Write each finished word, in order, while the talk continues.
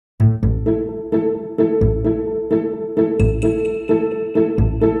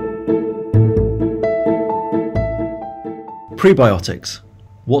prebiotics.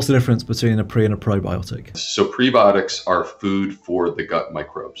 What's the difference between a pre and a probiotic? So prebiotics are food for the gut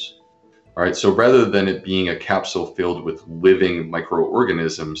microbes. All right, so rather than it being a capsule filled with living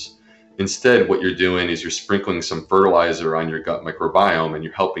microorganisms, instead what you're doing is you're sprinkling some fertilizer on your gut microbiome and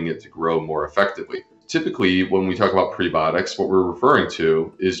you're helping it to grow more effectively. Typically, when we talk about prebiotics, what we're referring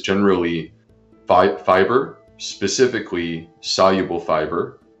to is generally fiber, specifically soluble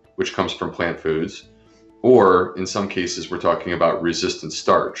fiber, which comes from plant foods, or in some cases, we're talking about resistant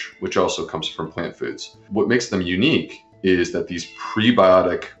starch, which also comes from plant foods. What makes them unique is that these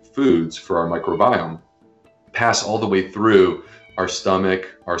prebiotic foods for our microbiome pass all the way through our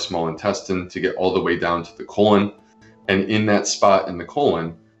stomach, our small intestine, to get all the way down to the colon. And in that spot in the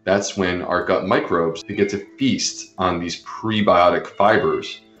colon, that's when our gut microbes, they get to feast on these prebiotic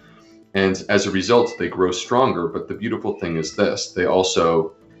fibers. And as a result, they grow stronger. But the beautiful thing is this, they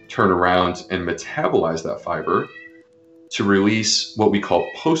also turn around and metabolize that fiber to release what we call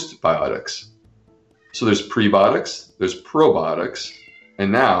postbiotics. So there's prebiotics, there's probiotics,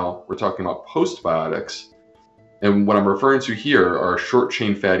 and now we're talking about postbiotics. And what I'm referring to here are short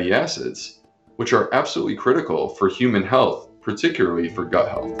chain fatty acids, which are absolutely critical for human health, particularly for gut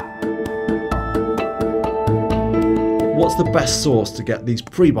health. What's the best source to get these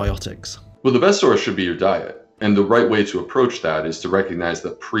prebiotics? Well, the best source should be your diet. And the right way to approach that is to recognize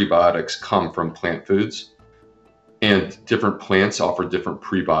that prebiotics come from plant foods, and different plants offer different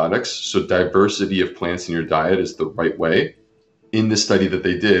prebiotics. So diversity of plants in your diet is the right way. In the study that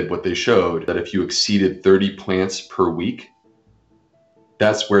they did, what they showed that if you exceeded 30 plants per week,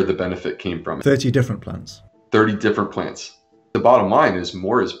 that's where the benefit came from. 30 different plants. 30 different plants. The bottom line is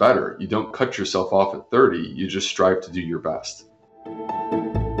more is better. You don't cut yourself off at 30, you just strive to do your best.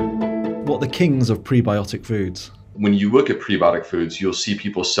 What are the kings of prebiotic foods? When you look at prebiotic foods, you'll see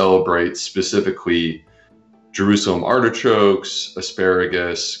people celebrate specifically Jerusalem artichokes,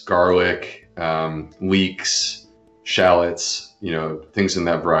 asparagus, garlic, leeks, shallots, things in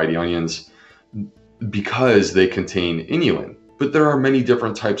that variety, onions, because they contain inulin. But there are many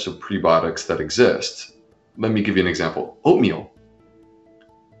different types of prebiotics that exist. Let me give you an example. Oatmeal.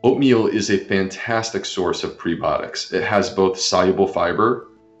 Oatmeal is a fantastic source of prebiotics. It has both soluble fiber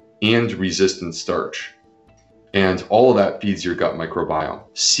and resistant starch. And all of that feeds your gut microbiome.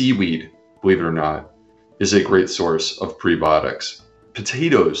 Seaweed, believe it or not, is a great source of prebiotics.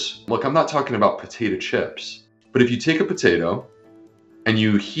 Potatoes. Look, I'm not talking about potato chips, but if you take a potato and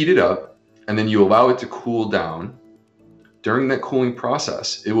you heat it up and then you allow it to cool down, during that cooling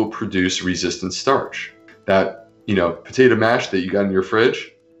process, it will produce resistant starch. That, potato mash that you got in your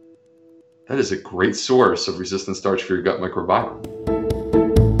fridge, that is a great source of resistant starch for your gut microbiome.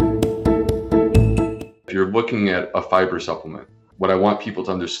 If you're looking at a fiber supplement, what I want people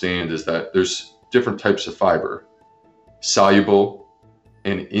to understand is that there's different types of fiber, soluble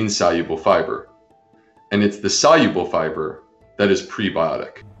and insoluble fiber. And it's the soluble fiber that is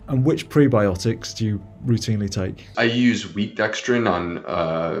prebiotic. And which prebiotics do you routinely take? I use wheat dextrin on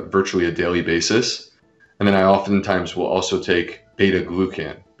virtually a daily basis. And then I oftentimes will also take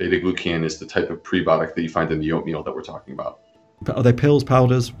beta-glucan. Beta-glucan is the type of prebiotic that you find in the oatmeal that we're talking about. Are they pills,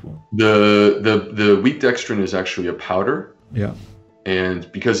 powders? The wheat dextrin is actually a powder. Yeah.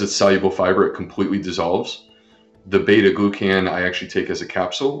 And because it's soluble fiber, it completely dissolves. The beta-glucan I actually take as a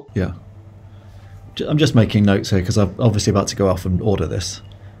capsule. Yeah. I'm just making notes here because I'm obviously about to go off and order this.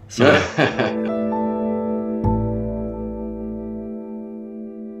 So